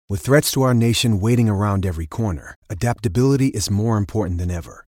With threats to our nation waiting around every corner, adaptability is more important than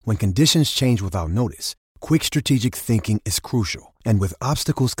ever. When conditions change without notice, quick strategic thinking is crucial. And with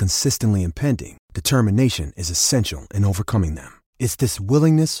obstacles consistently impending, determination is essential in overcoming them. It's this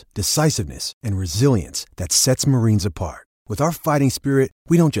willingness, decisiveness, and resilience that sets Marines apart. With our fighting spirit,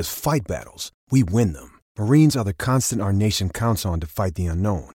 we don't just fight battles, we win them. Marines are the constant our nation counts on to fight the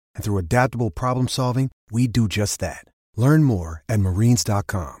unknown. And through adaptable problem solving, we do just that. Learn more at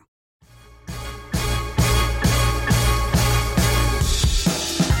marines.com.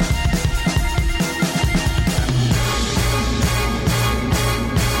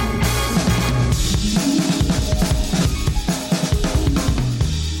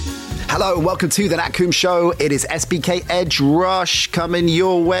 Hello, welcome to the Nat Coombs Show. It is SBK Edge Rush coming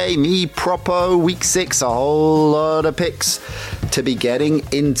your way. Me, Propo, week 6, a whole lot of picks to be getting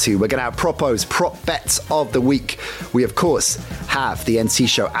into. We're going to have Propo's prop bets of the week. We, of course, have the NC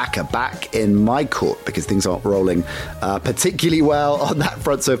Show Aka back in my court because things aren't rolling particularly well on that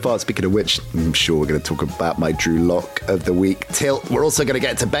front so far. Speaking of which, I'm sure we're going to talk about my Drew Lock of the week. Tilt. We're also going to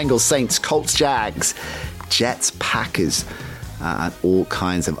get to Bengals, Saints, Colts, Jags, Jets, Packers, and all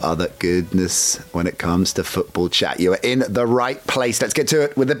kinds of other goodness when it comes to football chat. You are in the right place. Let's get to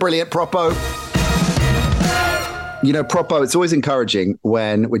it with the brilliant Propo. You know, Propo, it's always encouraging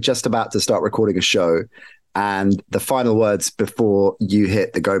when we're just about to start recording a show and the final words before you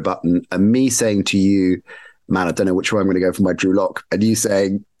hit the go button are me saying to you, man, I don't know which way I'm going to go for my Drew Lock. And you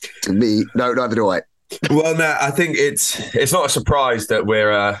saying to me, no, neither do I. Well, no, I think it's not a surprise that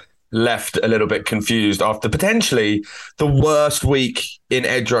we're left a little bit confused after potentially the worst week in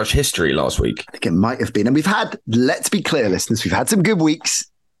Edge Rush history last week. I think it might have been. And we've had, let's be clear, listeners, we've had some good weeks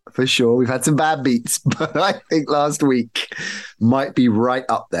for sure. We've had some bad beats, but I think last week might be right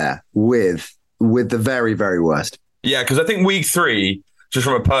up there with the very, very worst. Yeah, because I think week 3, just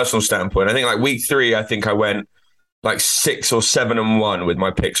from a personal standpoint, I think like week 3, I think I went like 6 or 7-1 with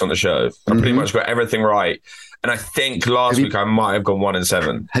my picks on the show. I pretty much got everything right. And I think last week I might have gone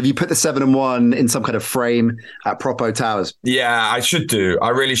 1-7. Have you put the 7-1 in some kind of frame at Propo Towers? Yeah, I should do. I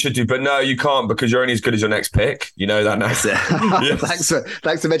really should do. But no, you can't because you're only as good as your next pick. You know that now. Yes.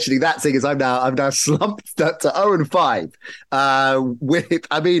 Thanks for mentioning that, seeing as I'm now slumped to 0-5.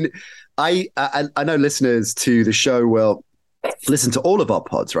 I know listeners to the show will listen to all of our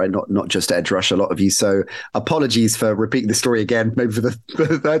pods, right? Not just Edge Rush, a lot of you. So apologies for repeating the story again, maybe for the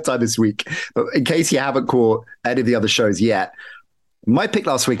third time this week. But in case you haven't caught any of the other shows yet, my pick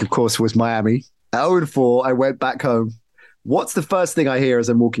last week, of course, was Miami. At 0-4, I went back home. What's the first thing I hear as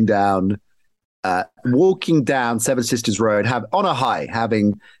I'm walking down Seven Sisters Road, on a high,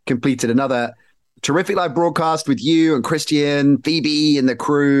 having completed another terrific live broadcast with you and Christian, Phoebe and the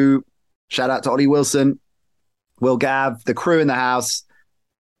crew. Shout out to Ollie Wilson, Will Gav, the crew in the house.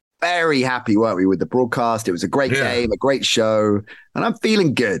 Very happy, weren't we, with the broadcast? It was a great game, a great show, and I'm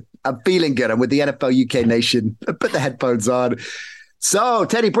feeling good. I'm with the NFL UK Nation. I put the headphones on. So,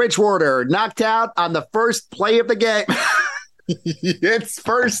 Teddy Bridgewater knocked out on the first play of the game. It's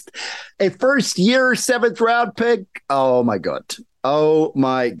a first-year 7th-round pick. Oh, my God.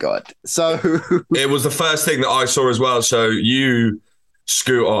 So it was the first thing that I saw as well. So you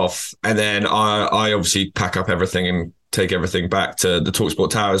scoot off, and then I obviously pack up everything and take everything back to the TalkSport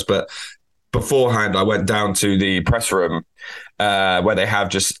Towers. But beforehand, I went down to the press room where they have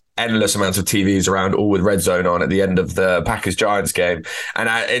just endless amounts of TVs around, all with Red Zone on at the end of the Packers-Giants game. And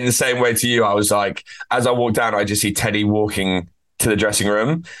in the same way to you, I was like, as I walked down, I just see Teddy walking to the dressing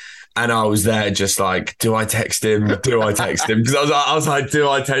room. And I was there just like, do I text him? Do I text him? Because I was like, do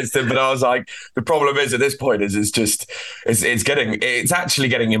I text him? But I was like, the problem is at this point is it's actually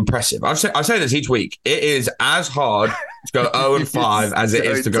getting impressive. I say this each week. It is as hard to go 0-5 as it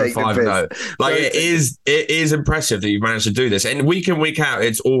is to go 5-0. Like it is impressive that you've managed to do this. And week in, week out,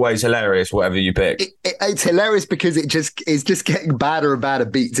 it's always hilarious, whatever you pick. It's hilarious because it's just getting badder and badder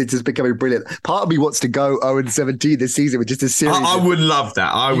beats. It's just becoming brilliant. Part of me wants to go 0-17 this season with just a series. I would love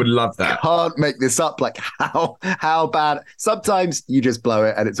that. I would love that. Can't make this up. Like how bad. Sometimes you just blow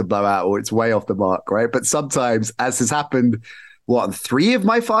it and it's a blowout or it's way off the mark, right? But sometimes, as has happened, on 3 of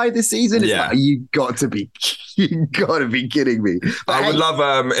my 5 this season? It's like, you got to be kidding me. But I would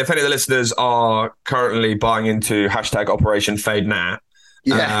love if any of the listeners are currently buying into hashtag Operation Fade Nat.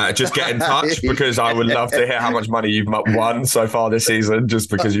 Just get in touch because I would love to hear how much money you've won so far this season, just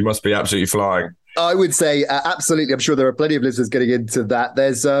because you must be absolutely flying. I would say absolutely. I'm sure there are plenty of listeners getting into that.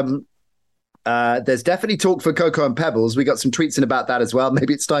 There's definitely talk for Cocoa and Pebbles. We got some tweets in about that as well.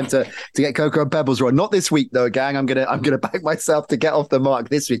 Maybe it's time to get Cocoa and Pebbles right. Not this week though, gang. I'm gonna back myself to get off the mark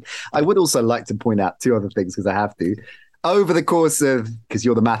this week. I would also like to point out 2 other things because I have to. over the course of, because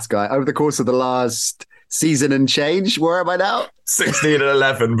you're the maths guy, over the course of the last season and change, where am I now? 16 and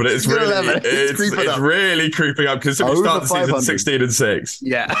 11, but it's really 11. it's really creeping up because we start the season 16 and 6.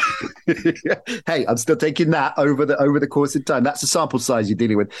 Yeah. Hey, I'm still taking that over the course of time. That's the sample size you're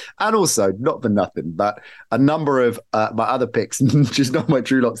dealing with. And also, not for nothing, but a number of my other picks, just not my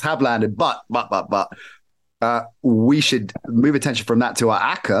true locks, have landed. But we should move attention from that to our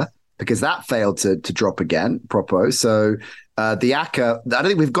ACCA, because that failed to drop again, Propo. So the ACCA, I don't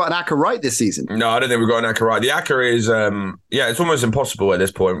think we've got an ACCA right this season. No, I don't think we've got an ACCA right. The ACCA is, it's almost impossible at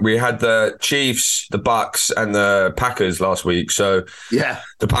this point. We had the Chiefs, the Bucks, and the Packers last week. So yeah,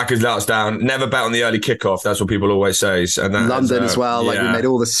 the Packers let us down. Never bet on the early kickoff. That's what people always say. And that London as well. Like, we made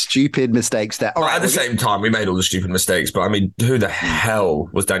all the stupid mistakes there. All right, at the same time, we made all the stupid mistakes. But I mean, who the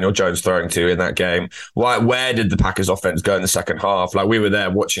hell was Daniel Jones throwing to in that game? Where did the Packers offense go in the second half? Like, we were there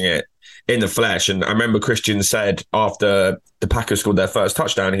watching it in the flesh. And I remember Christian said after the Packers scored their first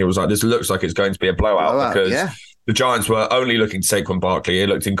touchdown, he was like, this looks like it's going to be a blowout because the Giants were only looking to Saquon Barkley. It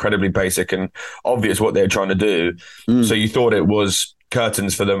looked incredibly basic and obvious what they were trying to do. So you thought it was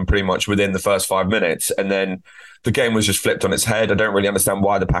curtains for them pretty much within the first 5 minutes. And then the game was just flipped on its head. I don't really understand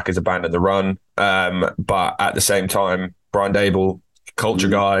why the Packers abandoned the run. But at the same time, Brian Dable, culture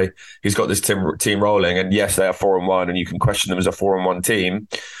guy, he's got this team rolling. And yes, they are 4-1 and you can question them as a 4-1 team.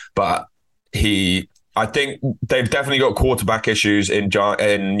 But I think they've definitely got quarterback issues in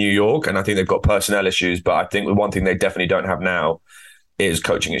New York, and I think they've got personnel issues. But I think the one thing they definitely don't have now is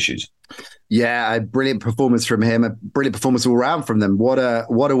coaching issues. Yeah, a brilliant performance from him, a brilliant performance all around from them. What a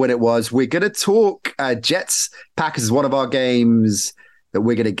win it was. We're going to talk Jets Packers is one of our games that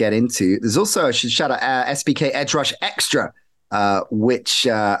we're going to get into. There's also, I should shout out SBK Edge Rush Extra, which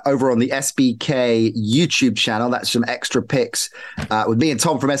over on the SBK YouTube channel, that's some extra picks with me and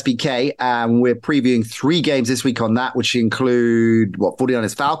Tom from SBK. And we're previewing 3 games this week on that, which include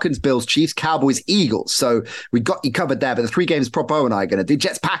 49ers, Falcons, Bills, Chiefs, Cowboys, Eagles. So we got you covered there. But the 3 games Propo and I are going to do: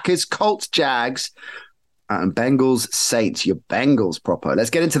 Jets, Packers, Colts, Jags, and Bengals, Saints. Your Bengals, Propo. Let's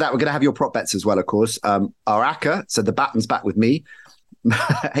get into that. We're going to have your prop bets as well, of course. Our ACCA, so the baton's back with me.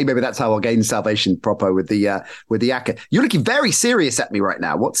 Hey, maybe that's how I'll gain salvation, Propo, with the ACCA. You're looking very serious at me right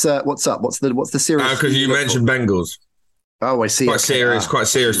now. What's up? What's the serious? Because you mentioned Bengals. Oh, I see. Quite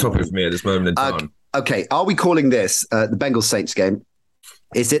serious topic for me at this moment in time. Okay, are we calling this the Bengals Saints game?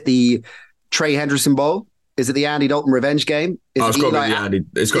 Is it the Trey Hendrickson Bowl? Is it the Andy Dalton revenge game? It's got to be the Andy.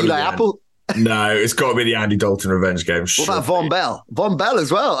 It's got to be Apple. No, it's got to be the Andy Dalton revenge game. What about Von Bell? Von Bell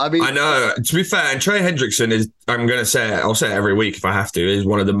as well. I mean, I know. To be fair, and Trey Hendrickson is, I'm going to say it, I'll say it every week if I have to, is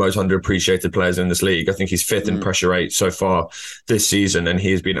one of the most underappreciated players in this league. I think he's 5th in pressure rate so far this season, and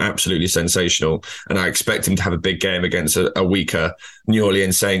he has been absolutely sensational. And I expect him to have a big game against a weaker New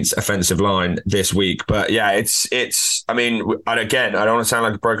Orleans Saints offensive line this week. But yeah, it's. I mean, I don't want to sound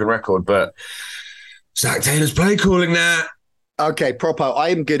like a broken record, but Zach Taylor's play calling that. Okay, Propo, I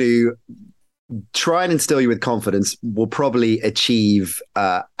am going to try and instill you with confidence. Will probably achieve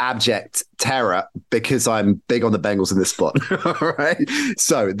abject terror because I'm big on the Bengals in this spot. All right.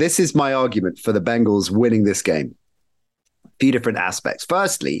 So this is my argument for the Bengals winning this game. A few different aspects.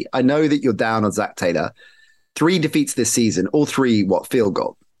 Firstly, I know that you're down on Zach Taylor. 3 defeats this season, all 3, field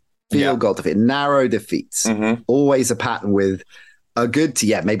goal defeat, narrow defeats. Always a pattern with a good team.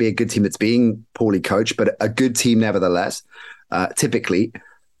 Yeah, maybe a good team that's being poorly coached, but a good team nevertheless. Typically,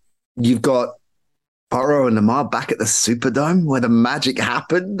 you've got Burrow and Lamar back at the Superdome where the magic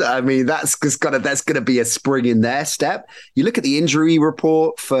happened. I mean, that's going to be a spring in their step. You look at the injury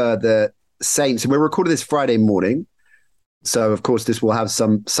report for the Saints, and we're recording this Friday morning. So, of course, this will have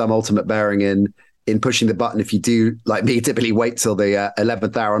some ultimate bearing in pushing the button. If you do, like me, typically wait till the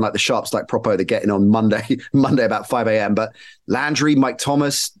 11th hour, unlike the sharps like Propo, they're getting on Monday about 5 a.m. But Landry, Mike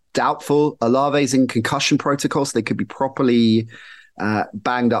Thomas, doubtful. Olave's in concussion protocols. They could be properly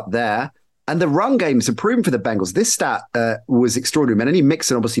banged up there. And the run game's improving for the Bengals. This stat was extraordinary. Manny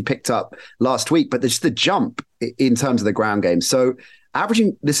Mixon obviously picked up last week, but there's the jump in terms of the ground game. So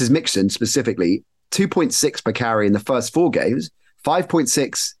averaging, this is Mixon specifically, 2.6 per carry in the first 4 games,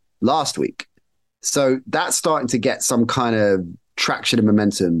 5.6 last week. So that's starting to get some kind of traction and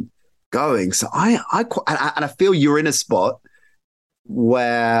momentum going. So I feel you're in a spot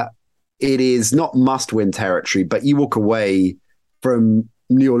where it is not must-win territory, but you walk away from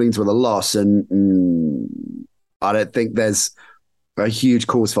New Orleans with a loss, and I don't think there's a huge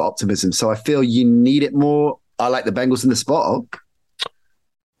cause for optimism. So I feel you need it more. I like the Bengals in the spot.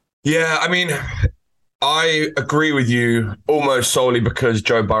 Yeah, I mean, I agree with you almost solely because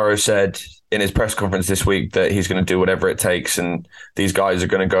Joe Burrow said in his press conference this week that he's going to do whatever it takes, and these guys are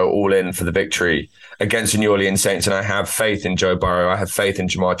going to go all in for the victory against the New Orleans Saints. And I have faith in Joe Burrow. I have faith in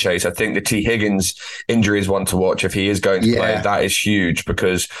Jamar Chase. I think the T. Higgins injury is one to watch. If he is going to play, that is huge,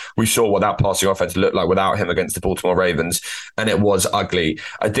 because we saw what that passing offense looked like without him against the Baltimore Ravens, and it was ugly.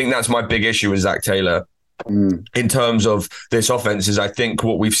 I think that's my big issue with Zach Taylor. In terms of this offense, is I think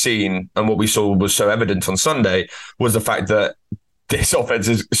what we've seen and what we saw was so evident on Sunday was the fact that this offense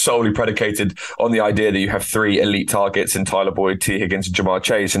is solely predicated on the idea that you have 3 elite targets in Tyler Boyd, T. Higgins, and Jamar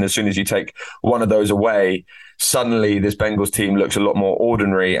Chase. And as soon as you take one of those away, suddenly this Bengals team looks a lot more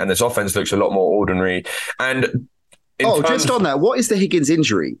ordinary, and this offense looks a lot more ordinary. And just on that, what is the Higgins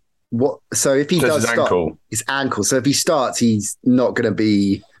injury? So if he does start, his ankle. So if he starts, he's not going to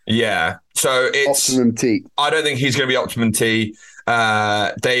be. Yeah. So it's optimum T. I don't think he's going to be optimum T.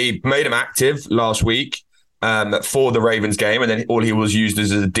 They made him active last week for the Ravens game, and then all he was used as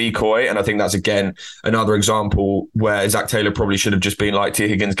a decoy. And I think that's, again, another example where Zach Taylor probably should have just been like, T.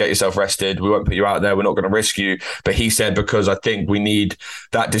 Higgins, get yourself rested. We won't put you out there. We're not going to risk you. But he said, because I think we need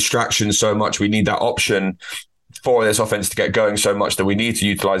that distraction so much, we need that option for this offense to get going so much that we need to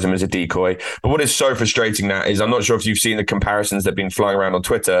utilize him as a decoy. But what is so frustrating now is, I'm not sure if you've seen the comparisons that have been flying around on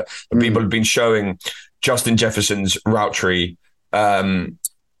Twitter, but people have been showing Justin Jefferson's route tree,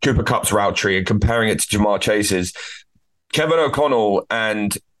 Cooper Kupp's route tree, and comparing it to Jamar Chase's. Kevin O'Connell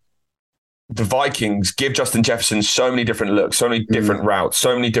and the Vikings give Justin Jefferson so many different looks, so many different routes,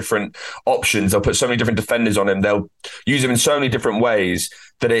 so many different options. They'll put so many different defenders on him. They'll use him in so many different ways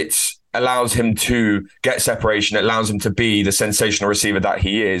that it's allows him to get separation. It allows him to be the sensational receiver that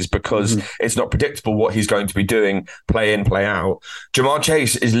he is, because it's not predictable what he's going to be doing play in, play out. Jamar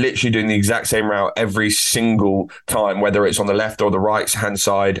Chase is literally doing the exact same route every single time, whether it's on the left or the right hand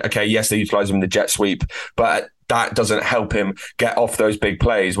side. Okay, yes, they utilize him in the jet sweep, but that doesn't help him get off those big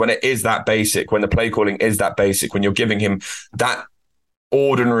plays. When it is that basic, when the play calling is that basic, when you're giving him that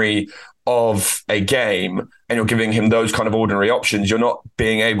ordinary of a game and you're giving him those kind of ordinary options, you're not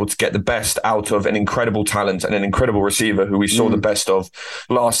being able to get the best out of an incredible talent and an incredible receiver who we saw the best of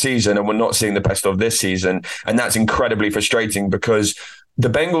last season, and we're not seeing the best of this season. And that's incredibly frustrating, because the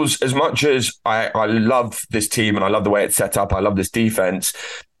Bengals, as much as I love this team and I love the way it's set up, I love this defense,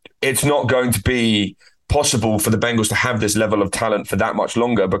 it's not going to be possible for the Bengals to have this level of talent for that much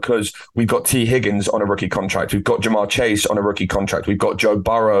longer, because we've got T. Higgins on a rookie contract. We've got Jamar Chase on a rookie contract. We've got Joe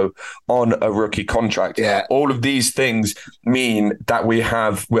Burrow on a rookie contract. Yeah. All of these things mean that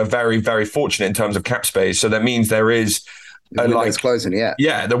we're very, very fortunate in terms of cap space. So that means there is the window's closing.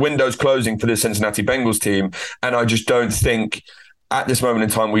 Yeah, the window's closing for the Cincinnati Bengals team. And I just don't think at this moment in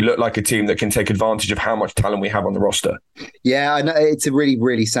time, we look like a team that can take advantage of how much talent we have on the roster. Yeah, I know it's a really,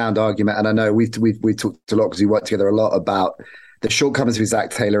 really sound argument. And I know we've talked a lot, because we work together a lot, about the shortcomings with Zach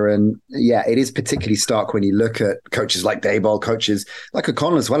Taylor. And yeah, it is particularly stark when you look at coaches like Daboll, coaches like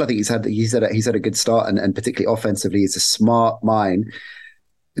O'Connell as well. I think he's had a good start, and particularly offensively, he's a smart mind.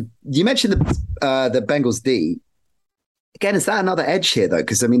 You mentioned the Bengals D. Again, is that another edge here, though?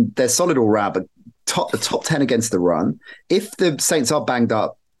 Because, I mean, they're solid all round, but the top 10 against the run. If the Saints are banged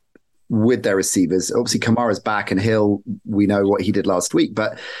up with their receivers, obviously Kamara's back, and Hill, we know what he did last week,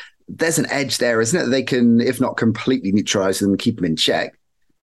 but there's an edge there, isn't it? They can, if not completely neutralize them, keep them in check.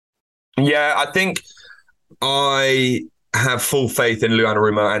 Yeah, I think I have full faith in Lou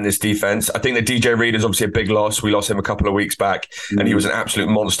Anarumo and this defense. I think that DJ Reed is obviously a big loss. We lost him a couple of weeks back, and he was an absolute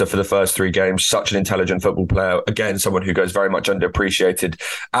monster for the first 3 games. Such an intelligent football player. Again, someone who goes very much underappreciated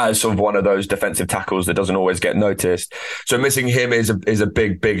as sort of one of those defensive tackles that doesn't always get noticed. So missing him is a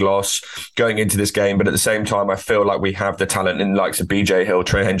big, big loss going into this game. But at the same time, I feel like we have the talent in the likes of BJ Hill,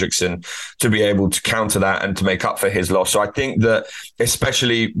 Trey Hendrickson, to be able to counter that and to make up for his loss. So I think that,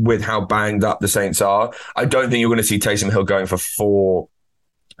 especially with how banged up the Saints are, I don't think you're going to see Taysom Hill going for 4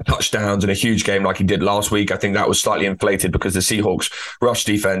 touchdowns in a huge game like he did last week. I think that was slightly inflated because the Seahawks rush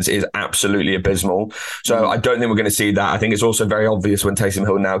defense is absolutely abysmal. So I don't think we're going to see that. I think it's also very obvious when Taysom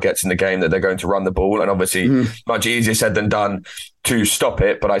Hill now gets in the game that they're going to run the ball, and obviously much easier said than done to stop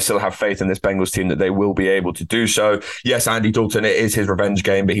it, but I still have faith in this Bengals team that they will be able to do so. Yes, Andy Dalton, it is his revenge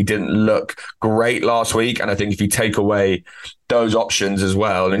game, but he didn't look great last week. And I think if you take away those options as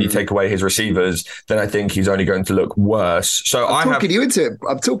well, and you take away his receivers, then I think he's only going to look worse. So I'm talking you into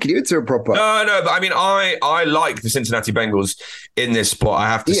it proper. No, but I mean, I like the Cincinnati Bengals in this spot, I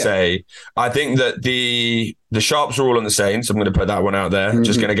have to say. I think that the sharps are all on the Saints. I'm going to put that one out there.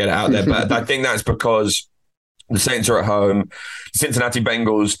 Just going to get it out there. But I think that's because the Saints are at home. The Cincinnati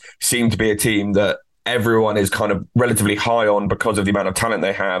Bengals seem to be a team that everyone is kind of relatively high on because of the amount of talent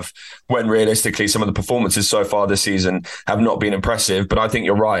they have, when realistically some of the performances so far this season have not been impressive. But I think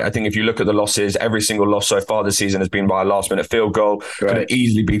you're right. I think if you look at the losses, every single loss so far this season has been by a last-minute field goal. Right. Could have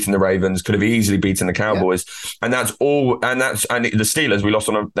easily beaten the Ravens, could have easily beaten the Cowboys. Yeah. And that's all. And the Steelers, we lost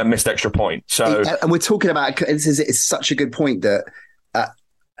on a missed extra point. So, and we're talking about, it's such a good point that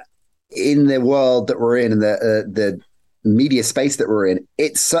in the world that we're in and the media space that we're in,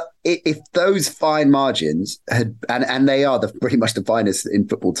 if those fine margins had, and they are pretty much the finest in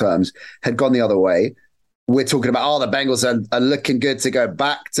football terms, had gone the other way, we're talking about, the Bengals are looking good to go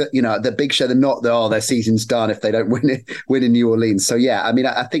back to, the big show. They're not, their season's done if they don't win in New Orleans. So yeah, I mean,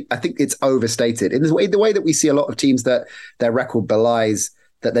 I think it's overstated in the way that we see a lot of teams that their record belies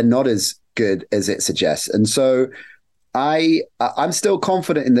that they're not as good as it suggests. And so I'm still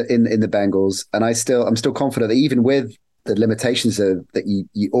confident in the Bengals, and I'm still confident that even with the limitations that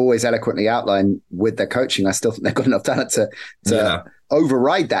you always eloquently outline with their coaching, I still think they've got enough talent to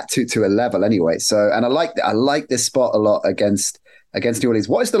override that to a level anyway. So, and I like this spot a lot against New Orleans.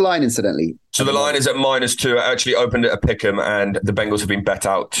 What is the line, incidentally? So the line is at -2. I actually opened it at Pick'em, and the Bengals have been bet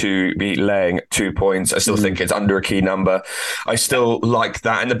out to be laying 2 points. I still think it's under a key number. I still like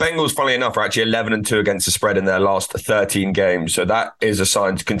that. And the Bengals, funnily enough, are actually 11-2 against the spread in their last 13 games. So that is a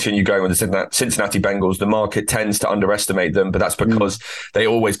sign to continue going with the Cincinnati Bengals. The market tends to underestimate them, but that's because they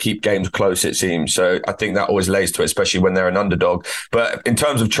always keep games close, it seems. So I think that always lays to it, especially when they're an underdog. But in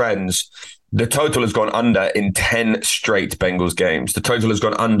terms of trends, the total has gone under in 10 straight Bengals games. The total has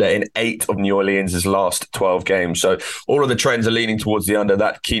gone under in 8 of New Orleans' last 12 games. So all of the trends are leaning towards the under.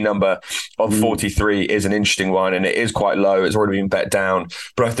 That key number of 43 is an interesting one, and it is quite low. It's already been bet down,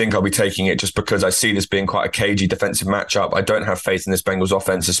 but I think I'll be taking it just because I see this being quite a cagey defensive matchup. I don't have faith in this Bengals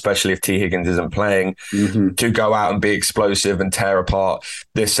offense, especially if T. Higgins isn't playing, to go out and be explosive and tear apart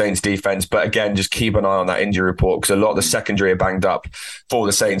this Saints defense. But again, just keep an eye on that injury report, because a lot of the secondary are banged up for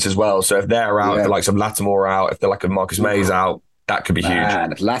the Saints as well. So if they're out, if they're like some Lattimore out, if they're like a Marcus May's out, that could be huge.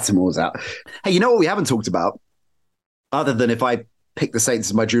 If Lattimore's out. Hey, you know what we haven't talked about, other than if I pick the Saints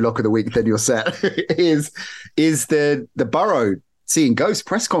as my Drew Lock of the week, then you're set, is the Burrow seeing ghost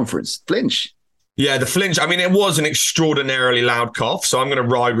press conference. Flinch. Yeah, the flinch. I mean, it was an extraordinarily loud cough, so I'm going to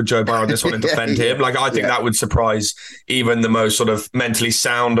ride with Joe Burrow on this one and defend him. Like, I think that would surprise even the most sort of mentally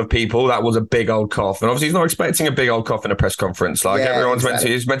sound of people. That was a big old cough. And obviously he's not expecting a big old cough in a press conference. Like, everyone's meant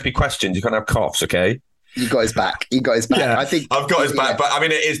to be questioned. You can't have coughs, okay? You got his back. Yeah, I've got his back. But I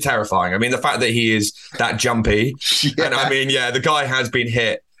mean, it is terrifying. I mean, the fact that he is that jumpy. And I mean, the guy has been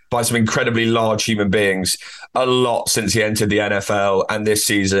hit by some incredibly large human beings a lot since he entered the NFL and this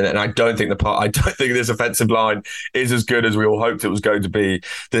season. And I don't think this offensive line is as good as we all hoped it was going to be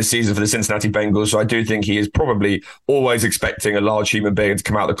this season for the Cincinnati Bengals. So I do think he is probably always expecting a large human being to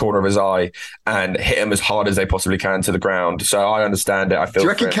come out the corner of his eye and hit him as hard as they possibly can to the ground. So I understand it. I feel. Do you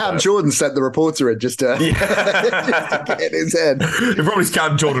reckon Cam Jordan sent the reporter in just to, just to get in his head? It probably was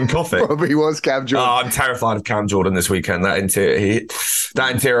Cam Jordan coughing. Probably was Cam Jordan. I'm terrified of Cam Jordan this weekend. That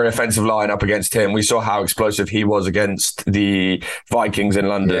interior offensive line up against him. We saw how explosive he was against the Vikings in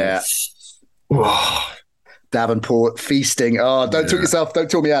London. Yeah. Davenport feasting. Don't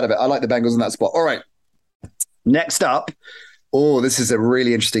talk me out of it. I like the Bengals in that spot. All right. Next up. This is a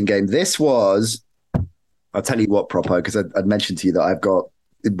really interesting game. This was, I'll tell you what, Propo, because I'd mentioned to you that I've got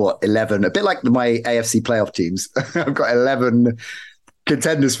 11, a bit like my AFC playoff teams. I've got 11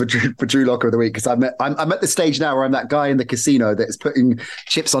 contenders for Drew Lock of the week, because I'm at the stage now where I'm that guy in the casino that is putting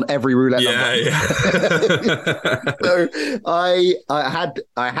chips on every roulette. So I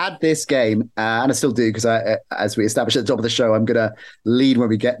had this game, and I still do, because as we established at the top of the show, I'm gonna lead when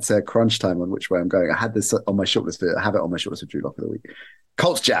we get to crunch time on which way I'm going. I had this on my shortlist. I have it on my shortlist for Drew Lock of the week.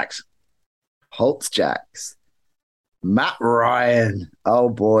 Colts Jags. Matt Ryan. Oh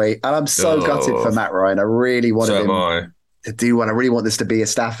boy, and I'm so gutted for Matt Ryan. I really wanted him to do one. I really want this to be a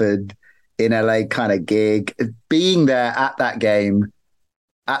Stafford in LA kind of gig. Being there at that game,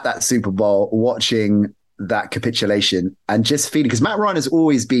 at that Super Bowl, watching that capitulation, and just feeling, because Matt Ryan has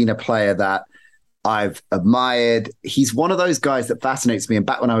always been a player that I've admired. He's one of those guys that fascinates me. And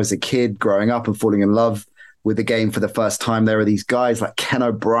back when I was a kid growing up and falling in love with the game for the first time, there are these guys like Ken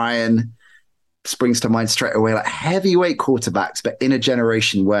O'Brien, springs to mind straight away, like heavyweight quarterbacks, but in a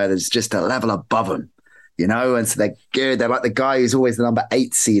generation where there's just a level above them. And so they're good. They're like the guy who's always the number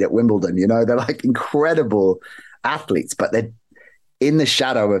 8 seed at Wimbledon. They're like incredible athletes, but they're in the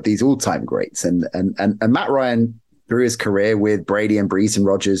shadow of these all-time greats. And Matt Ryan, through his career with Brady and Brees and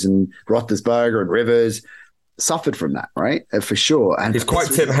Rodgers and Roethlisberger and Rivers, suffered from that, right? For sure. And he's quite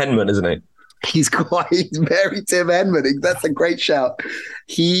Tim Henman, isn't he? He's very Tim Henman. That's a great shout.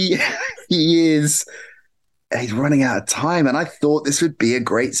 He is. He's running out of time, and I thought this would be a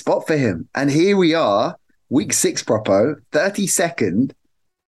great spot for him. And here we are, week 6, Propo, 32nd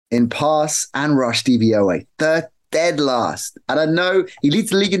in pass and rush DVOA, dead last. And I know he leads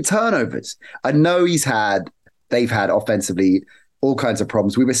the league in turnovers. I know they've had offensively all kinds of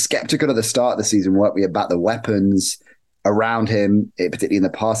problems. We were skeptical at the start of the season, weren't we, about the weapons around him, particularly in the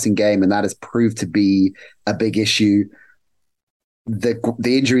passing game, and that has proved to be a big issue. The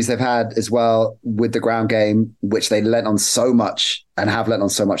injuries they've had as well with the ground game, which they lent on so much and have lent on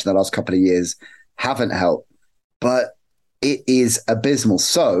so much in the last couple of years, haven't helped. But it is abysmal.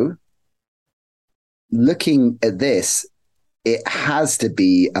 So looking at this, it has to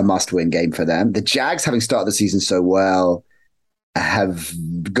be a must-win game for them. The Jags, having started the season so well, have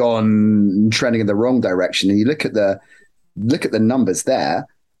gone trending in the wrong direction. And you look at the numbers there.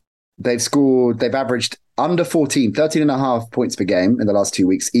 They've averaged under 13 and a half points per game in the last 2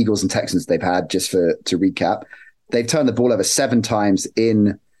 weeks. Eagles and Texans they've had, to recap. They've turned the ball over 7 times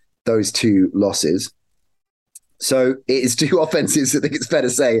in those 2 losses. So it is 2 offenses, I think it's fair to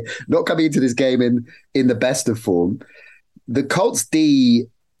say, not coming into this game in the best of form. The Colts D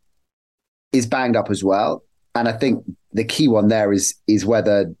is banged up as well. And I think the key one there is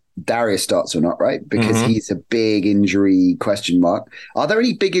whether Darius starts or not, right? Because he's a big injury question mark. Are there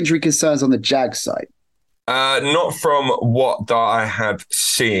any big injury concerns on the Jags side? Not from what I have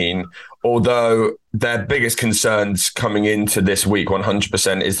seen, although their biggest concerns coming into this week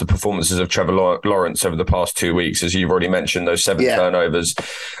 100% is the performances of Trevor Lawrence over the past 2 weeks, as you've already mentioned, those 7 turnovers.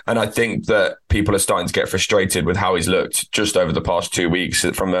 And I think that people are starting to get frustrated with how he's looked just over the past 2 weeks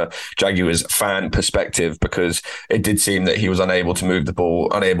from a Jaguars fan perspective, because it did seem that he was unable to move the ball,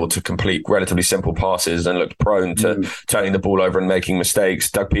 unable to complete relatively simple passes, and looked prone to turning the ball over and making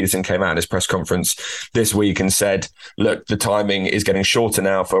mistakes. Doug Peterson came out in his press conference this week and said, look, the timing is getting shorter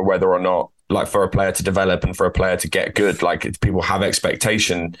now for whether or not, like, for a player to develop and for a player to get good. Like, people have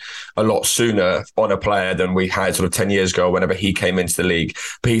expectation a lot sooner on a player than we had sort of 10 years ago whenever he came into the league.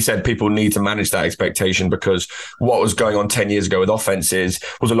 But he said people need to manage that expectation, because what was going on 10 years ago with offenses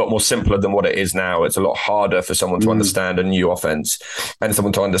was a lot more simpler than what it is now. It's a lot harder for someone to understand a new offense and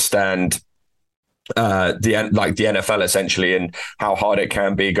someone to understand the NFL essentially, and how hard it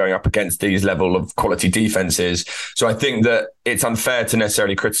can be going up against these level of quality defenses. So I think that it's unfair to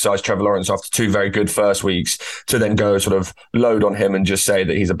necessarily criticize Trevor Lawrence after 2 very good first weeks to then go sort of load on him and just say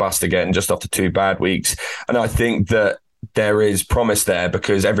that he's a bust again just after 2 bad weeks. And I think that there is promise there,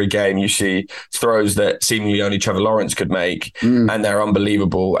 because every game you see throws that seemingly only Trevor Lawrence could make, and they're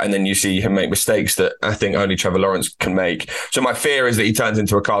unbelievable. And then you see him make mistakes that I think only Trevor Lawrence can make. So my fear is that he turns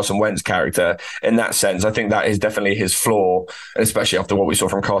into a Carson Wentz character in that sense. I think that is definitely his flaw, and especially after what we saw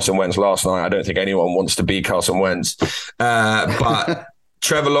from Carson Wentz last night. I don't think anyone wants to be Carson Wentz. But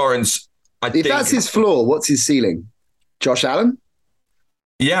Trevor Lawrence, if that's his flaw, what's his ceiling? Josh Allen?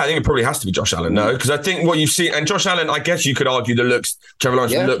 Yeah, I think it probably has to be Josh Allen. No, because I think what you see, and Josh Allen, I guess you could argue Trevor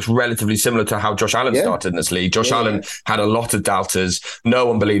Lawrence looks relatively similar to how Josh Allen started in this league. Josh Allen had a lot of doubters. No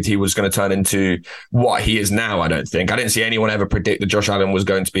one believed he was going to turn into what he is now, I don't think. I didn't see anyone ever predict that Josh Allen was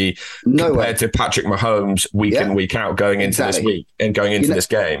going to be compared to Patrick Mahomes week in, week out going into this week and going into this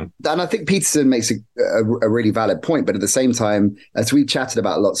game. And I think Peterson makes a really valid point, but at the same time, as we've chatted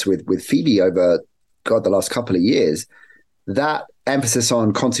about lots with Phoebe over, the last couple of years, that emphasis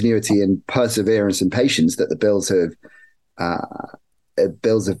on continuity and perseverance and patience that the Bills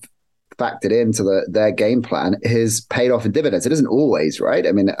have factored into their game plan has paid off in dividends. It isn't always, right?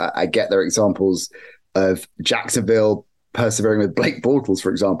 I mean, I get there are examples of Jacksonville persevering with Blake Bortles,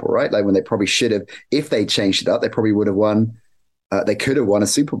 for example, right? Like when they probably should have, if they changed it up, they probably would have won. They could have won a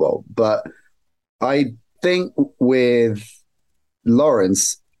Super Bowl. But I think with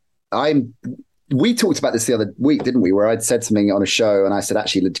Lawrence, we talked about this the other week, didn't we? Where I'd said something on a show and I said,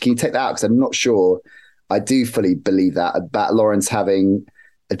 actually, can you take that out? Because I'm not sure I do fully believe that about Lawrence having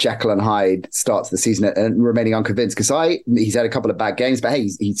a Jekyll and Hyde start to the season and remaining unconvinced. Because he's had a couple of bad games, but hey,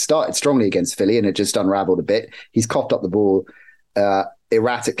 he started strongly against Philly and it just unraveled a bit. He's coughed up the ball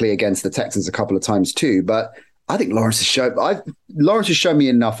erratically against the Texans a couple of times too. But I think Lawrence has shown me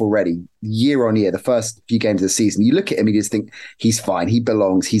enough already, year on year, the first few games of the season. You look at him, you just think he's fine. He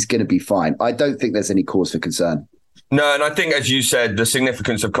belongs. He's going to be fine. I don't think there's any cause for concern. No, and I think, as you said, the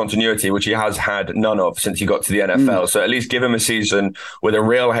significance of continuity, which he has had none of since he got to the NFL. So at least give him a season with a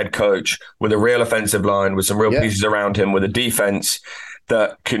real head coach, with a real offensive line, with some real pieces around him, with a defense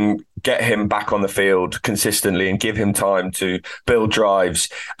that can get him back on the field consistently and give him time to build drives.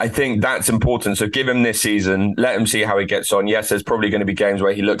 I think that's important. So give him this season, let him see how he gets on. Yes, there's probably going to be games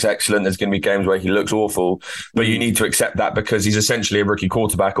where he looks excellent. There's going to be games where he looks awful, but you need to accept that because he's essentially a rookie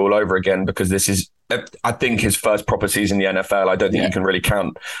quarterback all over again, because this is, I think, his first proper season in the NFL. I don't think you can really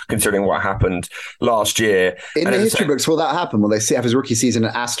count considering what happened last year. In the history books, will that happen? Will they have his rookie season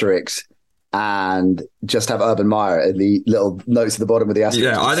at asterisks and just have Urban Meyer in the little notes at the bottom of the asterisk?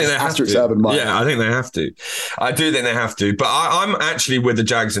 Yeah, I think they have to. Urban Meyer. Yeah, I think they have to. I do think they have to. But I'm actually with the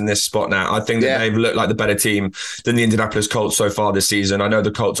Jags in this spot now. I think that they've looked like the better team than the Indianapolis Colts so far this season. I know the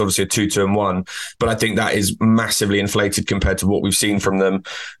Colts obviously are 2-1, but I think that is massively inflated compared to what we've seen from them.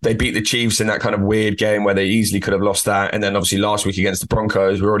 They beat the Chiefs in that kind of weird game where they easily could have lost that. And then obviously last week against the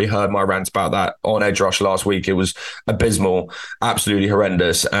Broncos, we already heard my rant about that on Edge Rush last week. It was abysmal, absolutely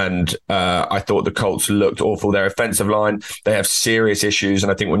horrendous. And I thought the Colts looked awful. Their offensive line, they have serious issues.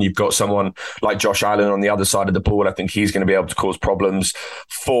 And I think when you've got someone like Josh Allen on the other side of the ball, I think he's going to be able to cause problems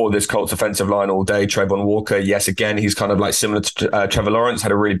for this Colts offensive line all day. Trayvon Walker, yes, again, he's kind of like similar to Trevor Lawrence,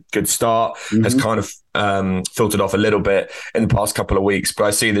 had a really good start, has kind of filtered off a little bit in the past couple of weeks. But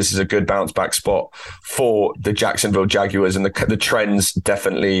I see this as a good bounce back spot for the Jacksonville Jaguars, and the trends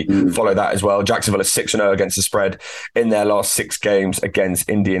definitely follow that as well. Jacksonville is 6-0 against the spread in their last 6 games against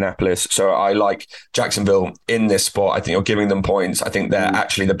Indianapolis. So I like Jacksonville in this spot. I think you're giving them points. I think they're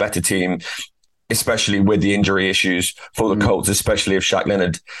actually the better team, especially with the injury issues for the Colts, especially if Shaq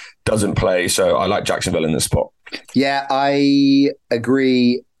Leonard doesn't play. So I like Jacksonville in this spot. Yeah, I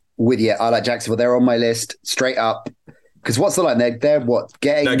agree with you. I like Jacksonville. They're on my list straight up. Because what's the line? They're what?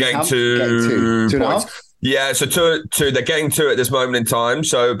 They're getting two points. Yeah, so two. They're getting 2 at this moment in time.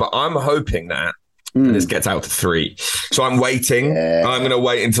 So, but I'm hoping that this gets out to 3. So I'm waiting. Yeah. I'm going to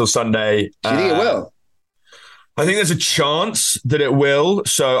wait until Sunday. Do you think it will? I think there's a chance that it will.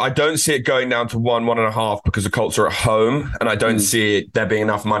 So I don't see it going down to 1.5 because the Colts are at home. And I don't see there being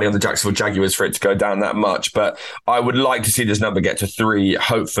enough money on the Jacksonville Jaguars for it to go down that much. But I would like to see this number get to 3.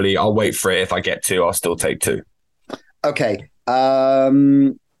 Hopefully, I'll wait for it. If I get 2, I'll still take 2. Okay.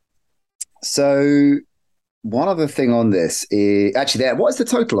 So one other thing on this is actually what is the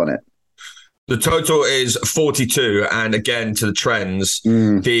total on it? The total is 42. And again, to the trends,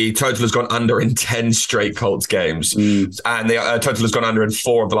 the total has gone under in 10 straight Colts games. And the total has gone under in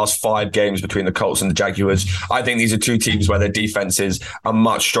 4 of the last 5 games between the Colts and the Jaguars. I think these are 2 teams where their defenses are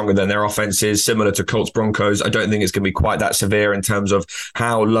much stronger than their offenses, similar to Colts Broncos. I don't think it's going to be quite that severe in terms of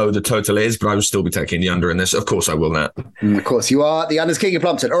how low the total is, but I will still be taking the under in this. Of course I will, Nat. Of course you are. The under's king of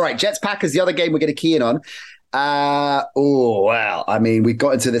Plumpton. All right, Jets Packers, the other game we're going to key in on. Well, I mean, we got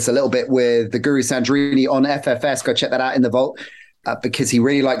into this a little bit with the Guru Sandrini on FFS. Go check that out in the vault because he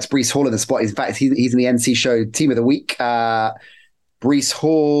really likes Breece Hall in the spot. In fact, he's in the NC Show Team of the Week. Breece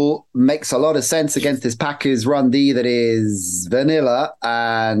Hall makes a lot of sense against this Packers run D that is vanilla.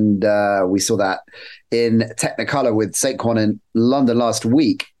 And we saw that in Technicolor with Saquon in London last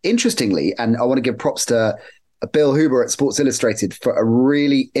week. Interestingly, and I want to give props to Bill Huber at Sports Illustrated for a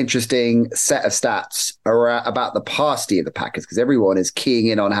really interesting set of stats about the pass D of the Packers, because everyone is keying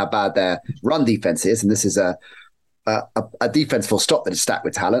in on how bad their run defense is. And this is a defense full stop that is stacked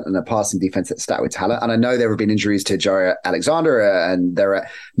with talent, and a passing defense that's stacked with talent. And I know there have been injuries to Jaire Alexander, and there are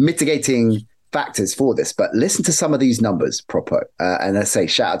mitigating factors for this. But listen to some of these numbers, Propo. And let's say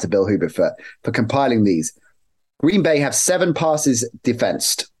shout out to Bill Huber for compiling these. Green Bay have 7 passes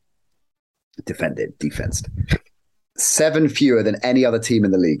defensed. 7 fewer than any other team in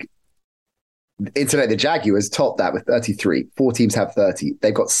the league. The Jaguars top that with 33. 4 teams have 30.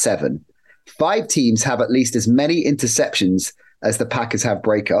 They've got 7. 5 teams have at least as many interceptions as the Packers have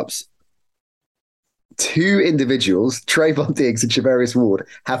breakups. 2 individuals, Trayvon Diggs and Charvarius Ward,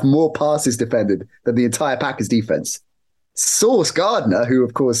 have more passes defended than the entire Packers defense. Sauce Gardner, who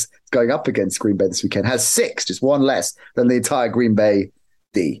of course is going up against Green Bay this weekend, has 6, just 1 less than the entire Green Bay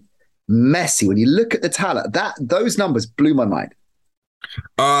D. Messy. When you look at the talent, those numbers blew my mind.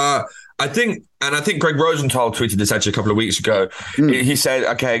 I think Greg Rosenthal tweeted this actually a couple of weeks ago. He said,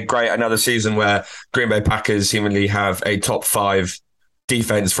 okay, great, another season where Green Bay Packers seemingly have a top 5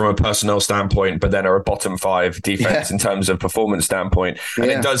 defense from a personnel standpoint, but then are a bottom 5 defense in terms of performance standpoint.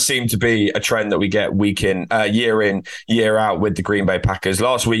 And it does seem to be a trend that we get year in, year out with the Green Bay Packers.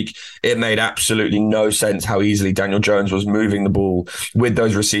 Last week, it made absolutely no sense how easily Daniel Jones was moving the ball with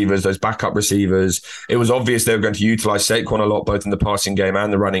those receivers, those backup receivers. It was obvious they were going to utilize Saquon a lot, both in the passing game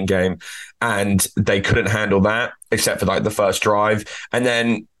and the running game. and they couldn't handle that except for like the first drive. And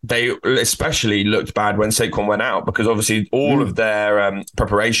then they especially looked bad when Saquon went out, because obviously all of their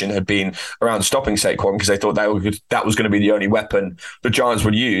preparation had been around stopping Saquon, because they thought that was going to be the only weapon the Giants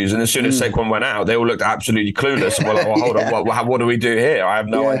would use. And as soon as Saquon went out, they all looked absolutely clueless. And were like, well, hold on, what do we do here? I have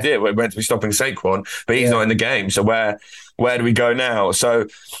no idea. We're meant to be stopping Saquon, but he's not in the game. So where do we go now? So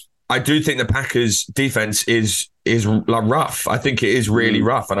I do think the Packers defense is like rough. I think it is really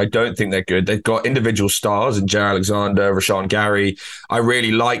rough, and I don't think they're good. They've got individual stars in Jair Alexander, Rashawn Gary. I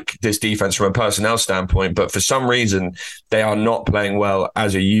really like this defense from a personnel standpoint, but for some reason they are not playing well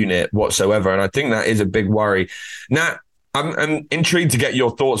as a unit whatsoever, and I think that is a big worry. Nat, I'm intrigued to get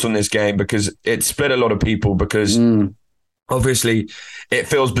your thoughts on this game, because it split a lot of people, because obviously it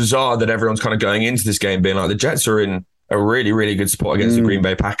feels bizarre that everyone's kind of going into this game being like, the Jets are in a really, really good spot against the Green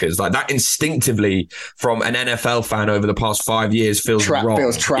Bay Packers. Like, that instinctively, from an NFL fan over the past 5 years, feels wrong.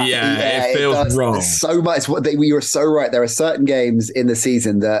 Feels trappy. It feels wrong. There's so much. You were so right. There are certain games in the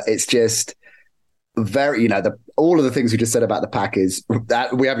season that it's just very, all of the things we just said about the Packers,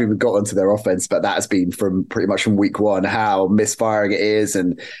 that we haven't even got onto their offense, but that has been from pretty much from week one, how misfiring it is,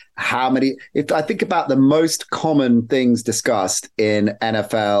 and how many. If I think about the most common things discussed in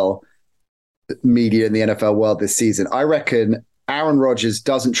NFL media in the NFL world this season, I reckon Aaron Rodgers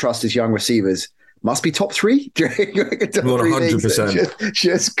doesn't trust his young receivers. Must be top three during 100%.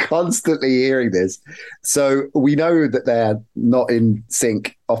 Just constantly hearing this. So we know that they're not in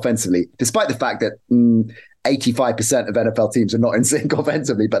sync offensively, despite the fact that 85% of NFL teams are not in sync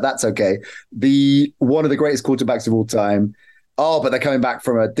offensively, but that's okay. One of the greatest quarterbacks of all time. Oh, but they're coming back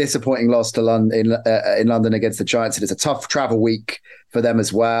from a disappointing loss to London in London against the Giants. And it's a tough travel week for them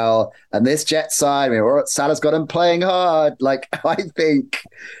as well. And this Jets side, Salah's got them playing hard. Like, I think,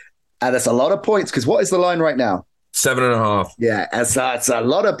 and that's a lot of points, because what is the line right now? 7.5. Yeah, it's a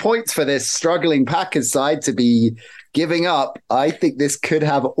lot of points for this struggling Packers side to be giving up. I think this could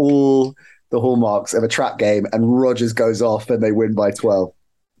have all the hallmarks of a trap game, and Rodgers goes off and they win by 12.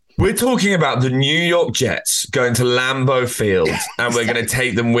 We're talking about the New York Jets going to Lambeau Field, and we're going to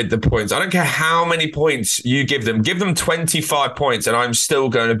take them with the points. I don't care how many points you give them. Give them 25 points, and I'm still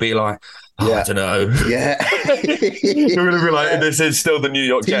going to be like, I don't know. Yeah. You're going to be like, this is still the New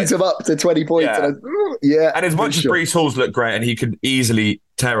York Jets. Tease them up to 20 points. And as much as Breece Hall's looked great, and he could easily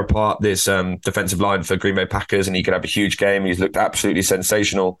tear apart this defensive line for Green Bay Packers, and he could have a huge game. He's looked absolutely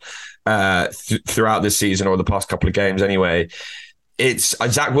sensational throughout this season, or the past couple of games anyway. It's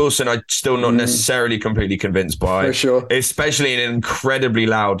Zach Wilson, I'm still not necessarily completely convinced by. For sure. Especially in an incredibly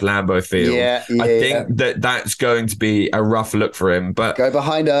loud Lambeau Field. I think that's going to be a rough look for him. But go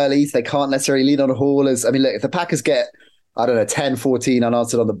behind early. They can't necessarily lean on haulers. I mean, look, if the Packers get, 10, 14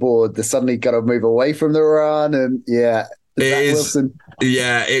 unanswered on the board, they're suddenly got to move away from the run. And Zach Wilson.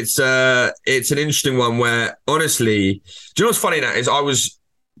 Yeah, it's an interesting one where, honestly, do you know what's funny now is I was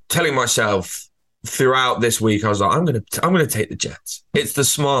telling myself throughout this week, I was like, I'm gonna take the Jets. It's the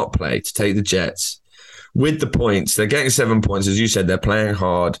smart play to take the Jets with the points. They're getting 7 points, as you said. They're playing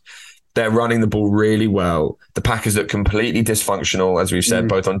hard. They're running the ball really well. The Packers look completely dysfunctional, as we've said,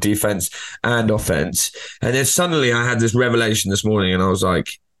 both on defense and offense. And then suddenly, I had this revelation this morning, and I was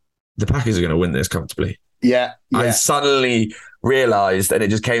like, the Packers are going to win this comfortably. Yeah. I suddenly realized, and it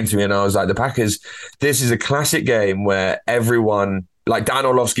just came to me, and I was like, the Packers. This is a classic game where everyone. Like Dan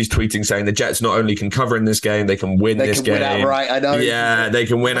Orlovsky's tweeting saying the Jets not only can cover in this game, they can win this game. They can win outright, I know. Yeah, they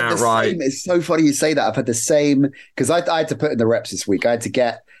can win outright. It's so funny you say that. I've had the same, because I had to put in the reps this week. I had to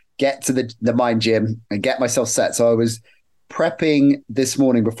get to the mind gym and get myself set. So I was prepping this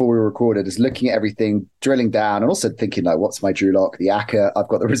morning before we recorded, just looking at everything, drilling down, and also thinking, like, what's my Drew Lock, the ACCA? I've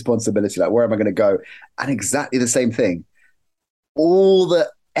got the responsibility, like, where am I going to go? And exactly the same thing.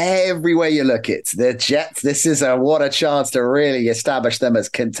 Everywhere you look, it's the Jets. This is what a chance to really establish them as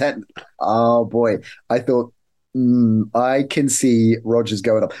content. Oh boy, I thought I can see Rodgers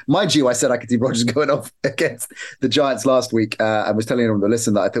going off. Mind you, I said I could see Rodgers going off against the Giants last week, and was telling everyone to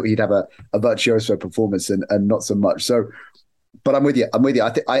listen that I thought he'd have a virtuoso performance and not so much. So, but I'm with you.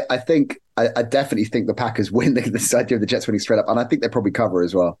 I definitely think the Packers win this idea of the Jets winning straight up, and I think they probably cover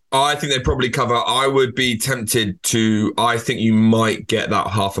as well. I think they probably cover. I would be tempted to. I think you might get that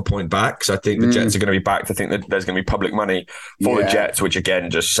half a point back, because I think the Jets are going to be backed. I think that there's going to be public money for the Jets, which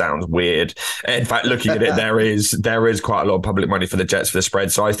again just sounds weird. In fact, looking at it, there is quite a lot of public money for the Jets for the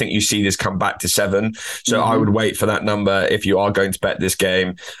spread. So I think you see this come back to 7. So I would wait for that number if you are going to bet this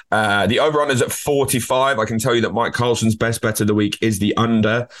game. The over-under is at 45. I can tell you that Mike Carlson's best bet of the week is the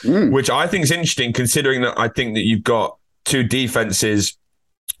under, which I think is interesting, considering that I think that you've got two defenses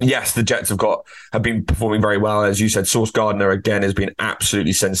Yes, the Jets have been performing very well. As you said, Sauce Gardner, again, has been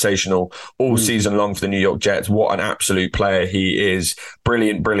absolutely sensational all season long for the New York Jets. What an absolute player he is.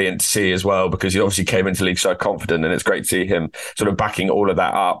 Brilliant to see as well, because he obviously came into the league so confident, and it's great to see him sort of backing all of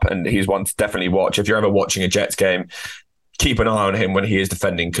that up. And he's one to definitely watch. If you're ever watching a Jets game, keep an eye on him when he is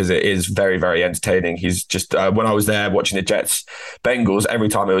defending, because it is very, very entertaining. He's just, when I was there watching the Jets Bengals, every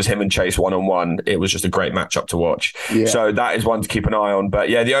time it was him and Chase one-on-one, it was just a great matchup to watch. Yeah. So that is one to keep an eye on. But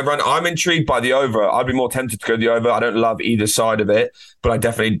yeah, the over, I'm intrigued by the over. I'd be more tempted to go the over. I don't love either side of it, but I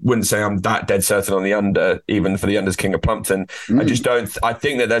definitely wouldn't say I'm that dead certain on the under, even for the under's king of Plumpton. I just don't, I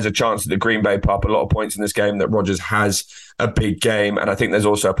think that there's a chance that the Green Bay put up a lot of points in this game, that Rodgers has a big game. And I think there's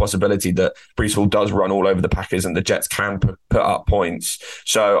also a possibility that Breece Hall does run all over the Packers and the Jets can put up points.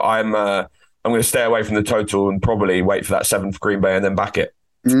 So I'm going to stay away from the total and probably wait for that 7 for Green Bay and then back it.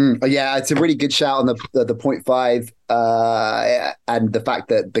 Yeah, it's a really good shout on the 0.5, and the fact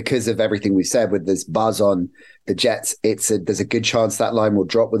that because of everything we said with this buzz on the Jets, there's a good chance that line will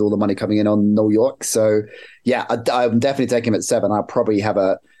drop with all the money coming in on New York. So yeah, I'm definitely taking him at 7. I'll probably have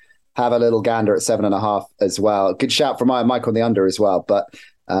a little gander at 7.5 as well. Good shout from Mike on the under as well. But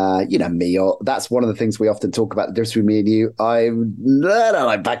you know me, that's one of the things we often talk about, the difference between me and you. I don't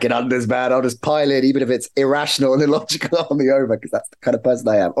like backing unders, man. I'll just pile in, even if it's irrational and illogical, on the over, because that's the kind of person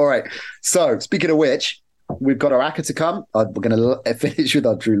I am. All right. So speaking of which, we've got our ACCA to come. We're going to finish with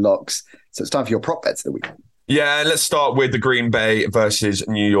our Drew locks. So it's time for your prop bets of the week. Yeah, let's start with the Green Bay versus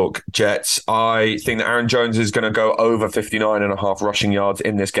New York Jets. I think that Aaron Jones is going to go over 59.5 rushing yards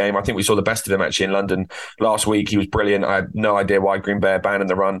in this game. I think we saw the best of him actually in London last week. He was brilliant. I had no idea why Green Bay abandoned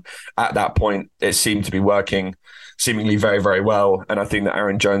the run at that point. It seemed to be working seemingly very, very well. And I think that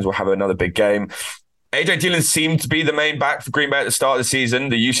Aaron Jones will have another big game. AJ Dillon seemed to be the main back for Green Bay at the start of the season.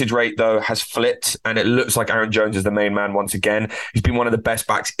 The usage rate, though, has flipped, and it looks like Aaron Jones is the main man once again. He's been one of the best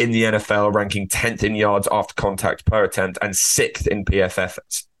backs in the NFL, ranking 10th in yards after contact per attempt and 6th in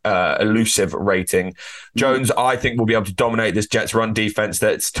PFF's elusive rating. Jones, I think, will be able to dominate this Jets run defense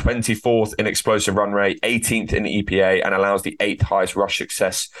that's 24th in explosive run rate, 18th in EPA, and allows the 8th highest rush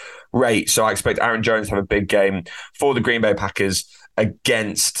success rate. So I expect Aaron Jones to have a big game for the Green Bay Packers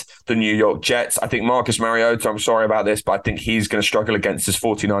against the New York Jets. I think Marcus Mariota, I'm sorry about this, but I think he's going to struggle against this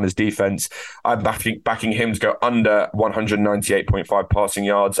 49ers defense. I'm backing him to go under 198.5 passing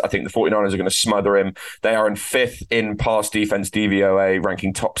yards. I think the 49ers are going to smother him. They are in 5th in pass defense DVOA,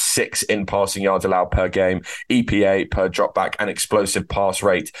 ranking top 6 in passing yards allowed per game, EPA per dropback, and explosive pass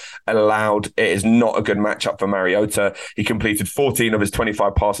rate allowed. It is not a good matchup for Mariota. He completed 14 of his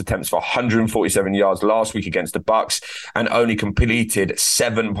 25 pass attempts for 147 yards last week against the Bucs, and only completed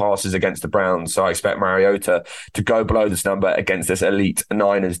 7 passes against the Browns. So I expect Mariota to go below this number against this elite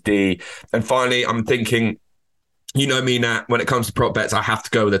Niners D. And finally, I'm thinking, you know me, Nat, when it comes to prop bets, I have to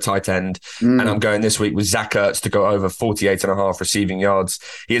go with a tight end. And I'm going this week with Zach Ertz to go over 48.5 receiving yards.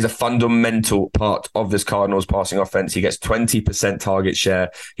 He is a fundamental part of this Cardinals passing offense. He gets 20% target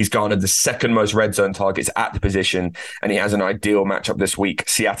share. He's garnered the 2nd most red zone targets at the position, and he has an ideal matchup this week.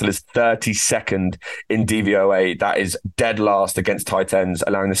 Seattle is 32nd in DVOA. That is dead last against tight ends,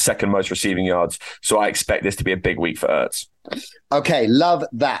 allowing the 2nd most receiving yards. So I expect this to be a big week for Ertz. Okay, love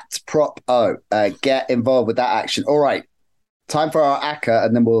that. Prop O. Get involved with that action. All right, time for our ACCA,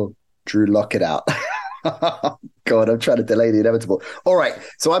 and then we'll Drew lock it out. God, I'm trying to delay the inevitable. All right,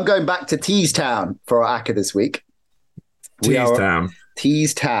 so I'm going back to Tease Town for our ACCA this week.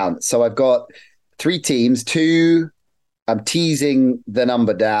 Tease Town. So I've got 3 teams. 2, I'm teasing the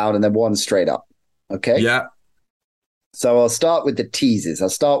number down, and then 1 straight up. Okay? Yeah. So I'll start with the teases. I'll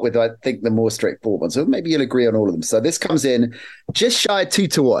start with, I think, the more straightforward ones. So maybe you'll agree on all of them. So this comes in just shy of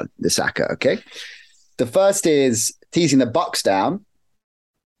 2-1, this ACCA, okay? The first is teasing the Bucs down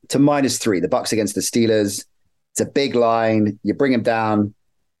to -3. The Bucs against the Steelers. It's a big line. You bring them down,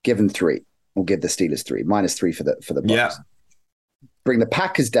 give them 3. We'll give the Steelers 3. -3 for the Bucs. Yeah. Bring the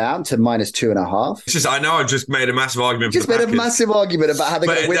Packers down to -2.5. It's just, I know I've just made a massive argument. Just made a massive argument about how they're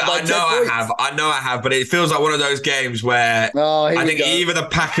going to win by 10 points. I know I have, but it feels like one of those games where I think either the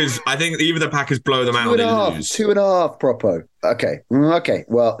Packers blow them out or they lose. 2.5, Propo. Okay.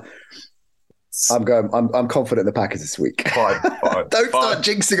 Well, I'm confident in the Packers this week. Fine. Don't start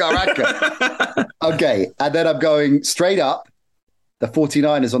jinxing our ACCA. Okay, and then I'm going straight up. The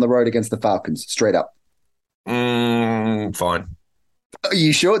 49ers on the road against the Falcons. Straight up. Fine. Are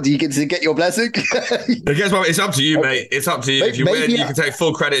you sure? Do you get to get your blessing? It's up to you, mate. It's up to you. If you win, you can take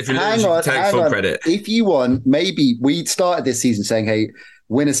full credit. If you lose, you can take full credit. If you won, maybe we started this season saying, hey,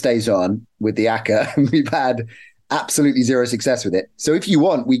 winner stays on with the ACCA. And we've had absolutely zero success with it. So if you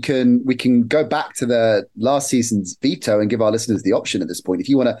want, we can go back to the last season's veto and give our listeners the option at this point. If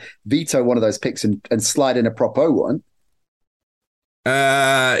you want to veto one of those picks and slide in a Propo one.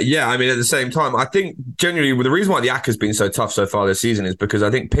 Yeah, I mean, at the same time, I think genuinely the reason why the ACC has been so tough so far this season is because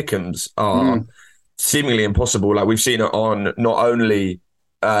I think pick'ems are seemingly impossible. Like we've seen it on not only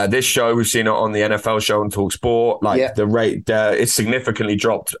this show, we've seen it on the NFL show on TalkSport. Like the rate, it's significantly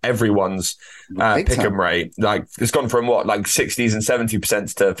dropped everyone's pick'em rate. Like it's gone from like 60s and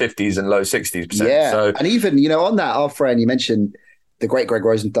 70% to 50s and low 60s%. Yeah, so, and even on that, our friend, you mentioned the great Greg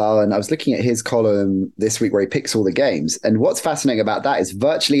Rosenthal, and I was looking at his column this week where he picks all the games. And what's fascinating about that is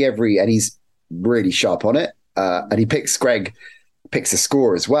virtually and he's really sharp on it, and Greg picks a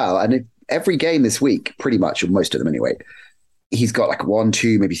score as well. And every game this week, pretty much, or most of them anyway, he's got like 1,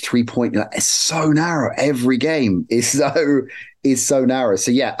 2, maybe 3 point. It's so narrow. Every game is so narrow. So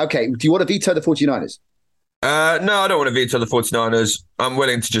yeah, okay. Do you want to veto the 49ers? No, I don't want to veto the 49ers. I'm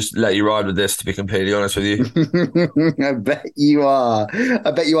willing to just let you ride with this, to be completely honest with you. I bet you are.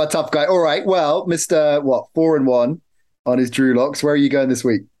 Tough guy. All right. Well, Mr. 4-1 on his Drew Locks. Where are you going this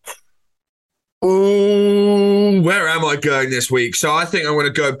week? Oh, where am I going this week? So I think I'm going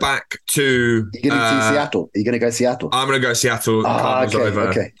to go back to... You're going to Seattle? Are you going to go Seattle? I'm going to go Seattle. Cardinals over.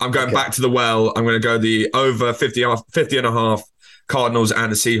 Okay. I'm going back to the well. I'm going to go the over 50 and a half. Cardinals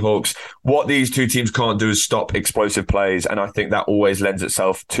and the Seahawks. What these two teams can't do is stop explosive plays, and I think that always lends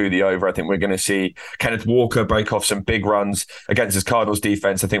itself to the over. I think we're going to see Kenneth Walker break off some big runs against his Cardinals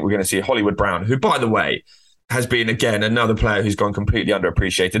defense. I think we're going to see Hollywood Brown, who, by the way, has been, again, another player who's gone completely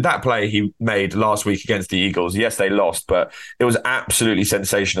underappreciated. That play he made last week against the Eagles, yes, they lost, but it was absolutely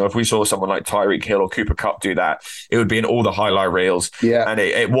sensational. If we saw someone like Tyreek Hill or Cooper Kupp do that, it would be in all the highlight reels. Yeah. And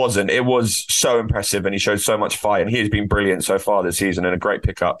it wasn't. It was so impressive, and he showed so much fight, and he has been brilliant so far this season, and a great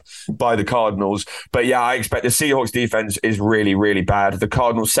pickup by the Cardinals. But yeah, I expect the Seahawks defense is really, really bad. The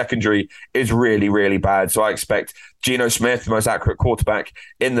Cardinals secondary is really, really bad. So I expect Geno Smith, the most accurate quarterback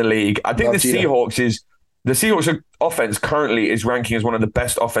in the league. I think the Seahawks offense currently is ranking as one of the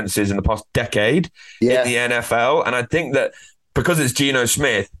best offenses in the past decade in the NFL. And I think that because it's Geno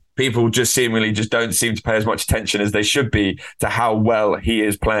Smith, people just seemingly don't seem to pay as much attention as they should be to how well he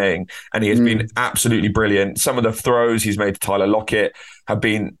is playing. And he has been absolutely brilliant. Some of the throws he's made to Tyler Lockett have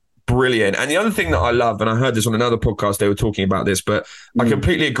been brilliant. And the other thing that I love, and I heard this on another podcast, they were talking about this, but I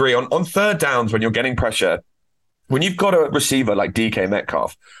completely agree. On third downs, when you're getting pressure, when you've got a receiver like DK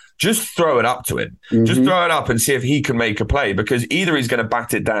Metcalf, just throw it up to him. Just throw it up and see if he can make a play, because either he's going to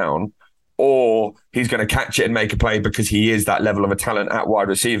bat it down or he's going to catch it and make a play, because he is that level of a talent at wide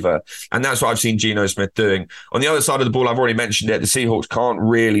receiver. And that's what I've seen Geno Smith doing. On the other side of the ball, I've already mentioned it, the Seahawks can't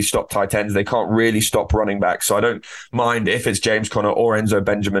really stop tight ends. They can't really stop running backs. So I don't mind if it's James Conner or Enzo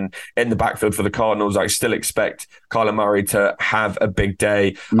Benjamin in the backfield for the Cardinals. I still expect Kyler Murray to have a big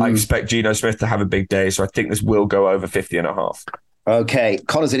day. I expect Geno Smith to have a big day. So I think this will go over 50 and a half. Okay.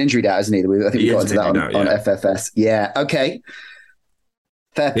 Connor's an injury doubt, isn't he? I think we got into that on FFS. Yeah. Okay.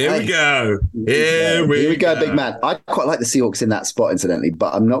 Fair play. Here we go. Here we go, big man. I quite like the Seahawks in that spot, incidentally,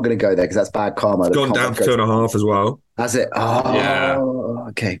 but I'm not going to go there because that's bad karma. It's gone down to 2.5 as well. Has it? Oh, yeah.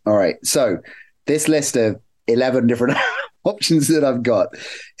 Okay. All right. So this list of 11 different options that I've got.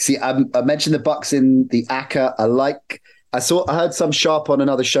 See, I mentioned the Bucks in the ACCA. I heard some sharp on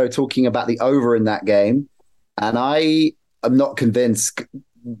another show talking about the over in that game, and I am not convinced.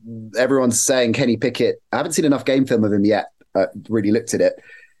 Everyone's saying Kenny Pickett. I haven't seen enough game film of him yet. Really looked at it.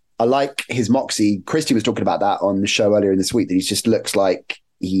 I like his moxie. Christy was talking about that on the show earlier in this week, that he just looks like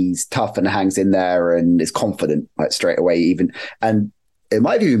he's tough and hangs in there and is confident like straight away even. And it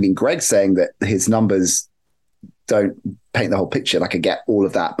might have even been Greg saying that his numbers don't paint the whole picture. Like I get all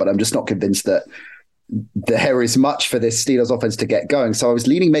of that, but I'm just not convinced that there is much for this Steelers offense to get going. So I was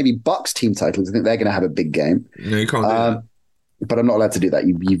leaning maybe Bucks team titles. I think they're going to have a big game. No, you can't do that. But I'm not allowed to do that.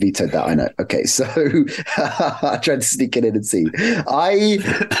 You vetoed that, I know. Okay, so I tried to sneak it in and see. I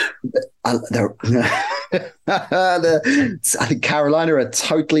think Carolina are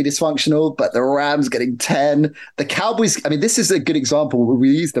totally dysfunctional, but the Rams getting 10. The Cowboys, I mean, this is a good example.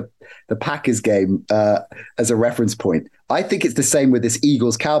 We use the Packers game as a reference point. I think it's the same with this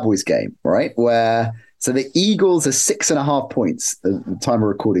Eagles-Cowboys game, right? So the Eagles are 6.5 points at the time of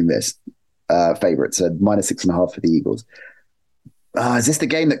recording this, favorites, so minus 6.5 for the Eagles. Is this the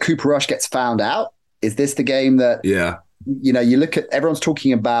game that Cooper Rush gets found out? Is this the game that, you look at, everyone's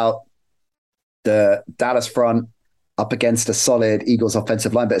talking about the Dallas front up against a solid Eagles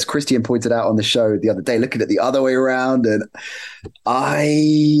offensive line. But as Christian pointed out on the show the other day, looking at the other way around, and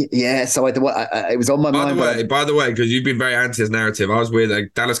it was on my mind. By the way, because you've been very anti his narrative, I was with a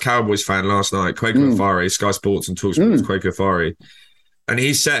Dallas Cowboys fan last night, Quaker Afari, Sky Sports and Talk Sports, Quaker Afari, and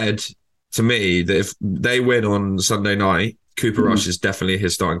he said to me that if they win on Sunday night, Cooper Rush is definitely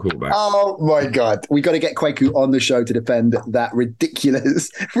his starting quarterback. Oh my God. We got to get Kwaku on the show to defend that ridiculous.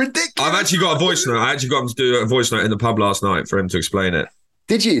 I've actually got a voice note. I actually got him to do a voice note in the pub last night for him to explain it.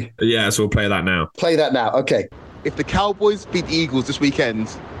 Did you? Yeah, so we'll play that now. Okay. If the Cowboys beat the Eagles this weekend,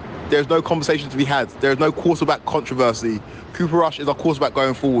 there's no conversation to be had. There's no quarterback controversy. Cooper Rush is our quarterback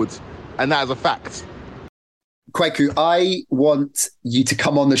going forward, and that is a fact. Kwaku, I want you to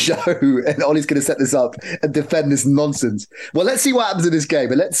come on the show, and Ollie's going to set this up and defend this nonsense. Well, let's see what happens in this game,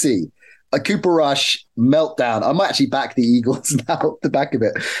 and let's see. A Cooper Rush meltdown. I might actually back the Eagles now off the back of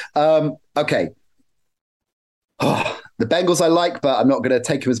it. Okay. The Bengals I like, but I'm not going to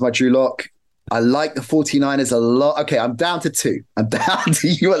take him as my Drew Lock. I like the 49ers a lot. Okay, I'm down to 2.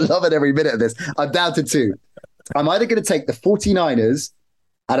 You are loving every minute of this. I'm down to 2. I'm either going to take the 49ers,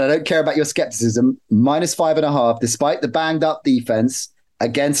 and I don't care about your skepticism, -5.5, despite the banged up defense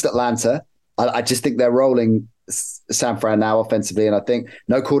against Atlanta. I just think they're rolling San Fran now offensively, and I think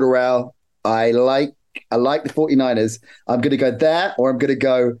no Cordarrelle. I like the 49ers. I'm going to go there, or I'm going to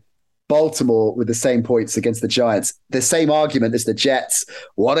go Baltimore with the same points against the Giants. The same argument as the Jets.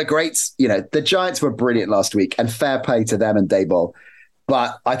 What a great, the Giants were brilliant last week, and fair play to them and Daboll.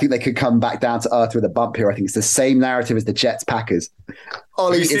 But I think they could come back down to earth with a bump here. I think it's the same narrative as the Jets-Packers.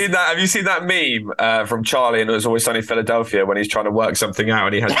 Have you seen that meme from Charlie and It Was Always Sunny in Philadelphia when he's trying to work something out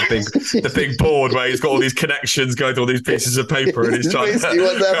and he has the big board where he's got all these connections going to all these pieces of paper and he's trying to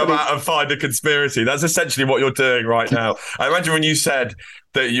come out and find a conspiracy. That's essentially what you're doing right now. I imagine when you said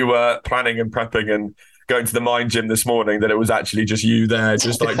that you were planning and prepping and going to the mind gym this morning, that it was actually just you there,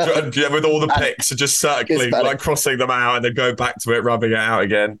 just like with all the picks, just circling, like crossing them out and then go back to it, rubbing it out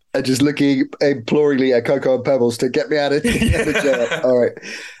again. And just looking imploringly at Cocoa and Pebbles to get me out of the chair. All right.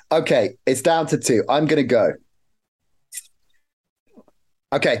 Okay, it's down to 2. I'm going to go.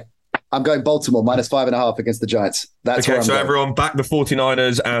 Okay, I'm going Baltimore -5.5 against the Giants. That's okay, so everyone back the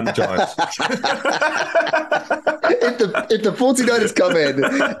 49ers and the Giants. If the 49ers come in,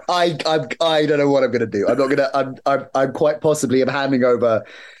 I don't know what I'm going to do. I'm quite possibly handing over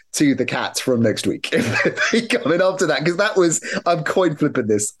to the Cats from next week if they come in after that, because I'm coin flipping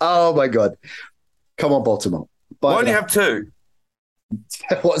this. Oh my God. Come on, Baltimore. Why do you have 2?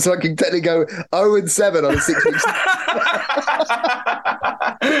 What, so I can technically go 0-7 on a 6-week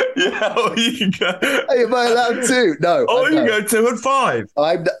Yeah, or you can go. Hey, am I allowed 2? No. Or you can go 2-5.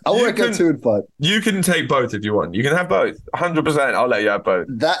 I want to go 2-5. You can take both if you want. You can have both. 100%. I'll let you have both.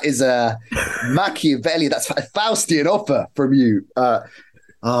 That is a Machiavelli. That's a Faustian offer from you.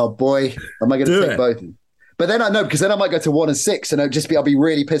 Oh boy, am I going to take both? But then I know, because then I might go to 1-6 and I'll be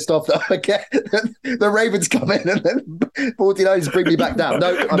really pissed off that I get the Ravens come in and then 49ers bring me back down.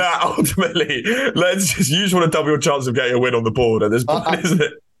 Ultimately, you just want to double your chance of getting a win on the board at this point, isn't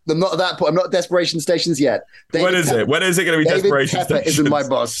it? I'm not at that point. I'm not at desperation stations yet. When is it going to be desperation stations? Isn't my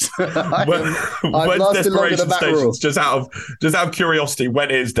boss. When's desperation stations? Just out of curiosity, when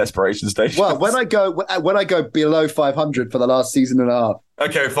is desperation stations? Well, when I go below 500 for the last season and a half.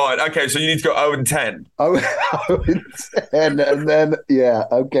 Okay, fine. Okay, so you need to go 0-10. 0-10, and then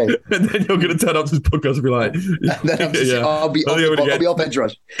okay. And then you're going to turn up to this podcast and be like, I'll be off Edge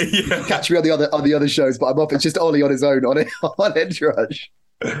Rush. You can catch me on the other shows, but I'm off. It's just Ollie on his own on Edge Rush.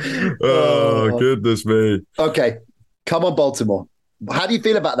 Oh, goodness me. Okay, come on, Baltimore. How do you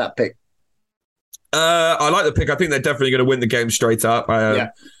feel about that pick? I like the pick. I think they're definitely going to win the game straight up.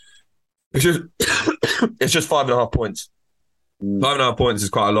 It's just 5.5 points. 5.5 points is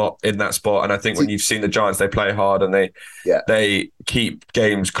quite a lot in that spot, and I think when you've seen the Giants, they play hard and they keep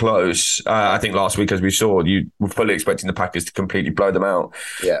games close. I think last week, as we saw, you were fully expecting the Packers to completely blow them out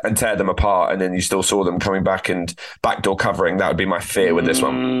and tear them apart, and then you still saw them coming back and backdoor covering. That would be my fear with this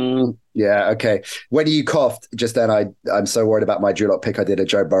one. Yeah, okay. When you coughed just then, I'm so worried about my Drew Lock pick. I did a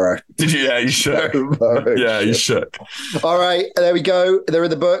Joe Burrow. Did you? Yeah, you shook. You shook. All right, there we go. They're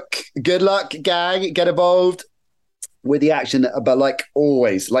in the book. Good luck, gang. Get involved with the action, but like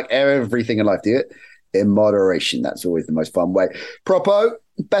always, like everything in life, do it in moderation. That's always the most fun way. Propo,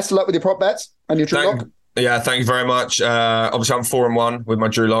 best of luck with your prop bets and your Drew Lock. Yeah, thank you very much. Obviously, I'm 4-1 with my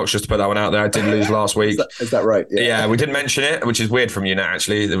Drew locks, just to put that one out there. I did lose last week. Is that right? Yeah, we didn't mention it, which is weird from you now,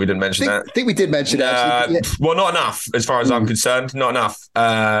 actually, that we didn't mention that. I think we did mention it, actually. Yeah. Well, not enough, as far as I'm concerned. Not enough.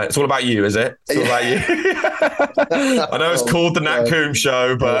 It's all about you, is it? It's all about you. I know it's called the Nat Coombs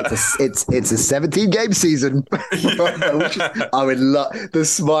Show, but... It's a 17-game season. I would love the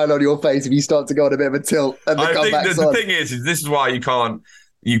smile on your face if you start to go on a bit of a tilt and the comeback's on. The thing is this is why you can't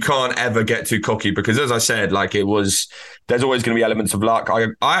ever get too cocky, because as I said, there's always going to be elements of luck. I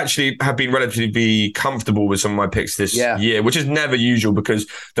actually have been relatively comfortable with some of my picks this year, which is never usual because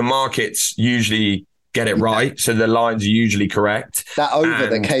the markets usually get it right. So the lines are usually correct. That over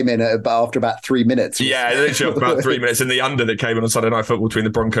that came in after about 3 minutes. Yeah, literally after about 3 minutes. And the under that came in on Sunday Night Football between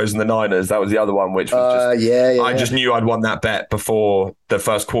the Broncos and the Niners, that was the other one, which was I just knew I'd won that bet before the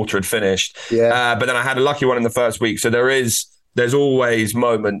first quarter had finished. Yeah. But then I had a lucky one in the first week. So there's always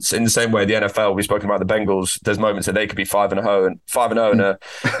moments in the same way the NFL, we've spoken about the Bengals, there's moments that they could be 5-0 and 5-0 in an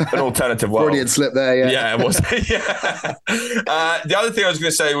alternative world. Freudian slip there, yeah. Yeah, it was. The other thing I was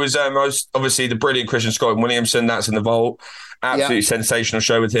going to say was obviously the brilliant Christian Scott Williamson, that's in the vault. Absolutely sensational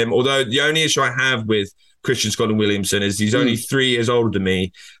show with him. Although the only issue I have with Christian Scott Williamson is he's only 3 years older than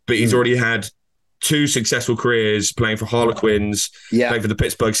me, but he's already had 2 successful careers playing for Harlequins, playing for the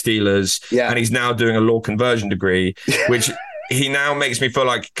Pittsburgh Steelers, and he's now doing a law conversion degree, which... He now makes me feel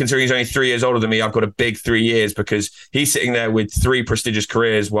like, considering he's only 3 years older than me, I've got a big 3 years because he's sitting there with 3 prestigious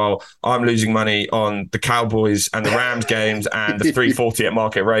careers while I'm losing money on the Cowboys and the Rams games and the 340 at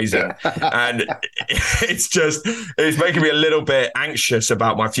market raising. And it's making me a little bit anxious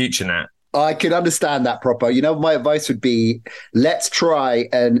about my future now. I can understand that, Propo. You know, my advice would be, let's try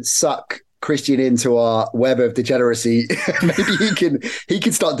and suck Christian into our web of degeneracy. Maybe he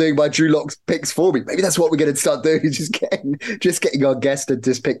can start doing my Drew Locks picks for me. Maybe that's what we're going to start doing, just getting our guest to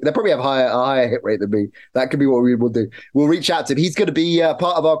just pick. They probably have a higher hit rate than me. That could be what we will do. We'll reach out to him. He's going to be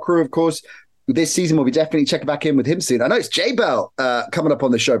part of our crew, of course. This season, we'll be definitely checking back in with him soon. I know it's J Bell coming up on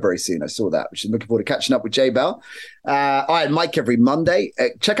the show very soon. I saw that, which I'm looking forward to catching up with J Bell. I and Mike every Monday.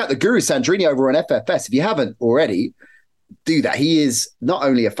 Check out the Guru Sandrini over on FFS if you haven't already. Do that. He is not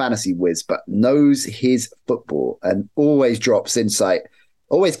only a fantasy whiz, but knows his football and always drops insight.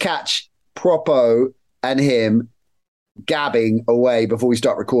 Always catch Propo and him gabbing away before we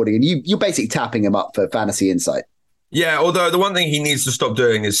start recording. And you're basically tapping him up for fantasy insight. Yeah, although the one thing he needs to stop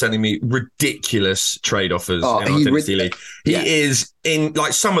doing is sending me ridiculous trade offers in our Dynasty League. He is in,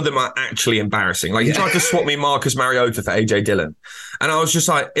 some of them are actually embarrassing. He tried to swap me Marcus Mariota for AJ Dillon. And I was just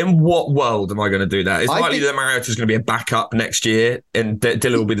like, in what world am I going to do that? It's likely that Mariota's going to be a backup next year and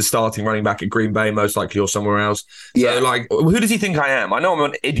Dillon will be the starting running back at Green Bay, most likely, or somewhere else. Yeah. So, who does he think I am? I know I'm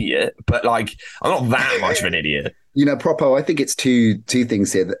an idiot, but I'm not that much of an idiot. You know, Propo, I think it's two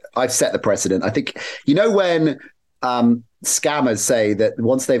things here that I've set the precedent. I think, when scammers say that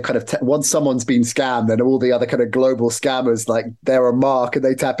once they've once someone's been scammed, then all the other kind of global scammers, they're a mark and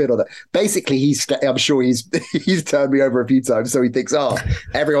they tap in on that. Basically, I'm sure he's turned me over a few times, so he thinks,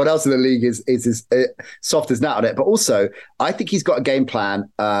 everyone else in the league is as soft as gnat on it. But also, I think he's got a game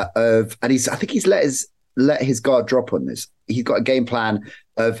plan I think he's let his guard drop on this. He's got a game plan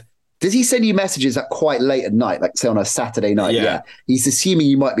of. Does he send you messages at quite late at night, say on a Saturday night? Yeah. He's assuming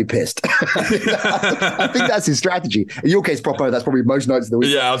you might be pissed. I think that's his strategy. In your case, Propo, that's probably most nights of the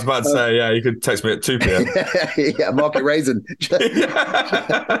week. Yeah, I was about to say, you could text me at 2 p.m. Yeah, market raisin.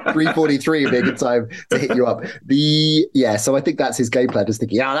 3:43 would be a good time to hit you up. So I think that's his game plan, just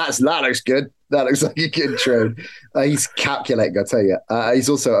thinking, that looks good. That looks like a good trade. He's calculating, I tell you. He's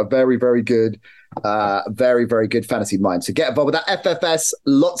also a very, very good very, very good fantasy mind. So get involved with that. FFS,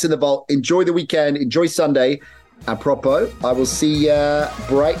 lots in the vault. Enjoy the weekend. Enjoy Sunday. And Propo, I will see you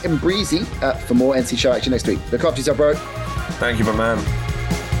bright and breezy for more NC Show action next week. Look after yourself, bro. Thank you, my man.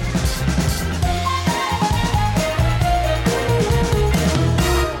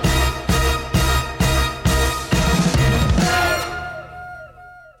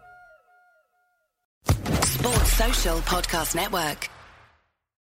 Sports Social Podcast Network.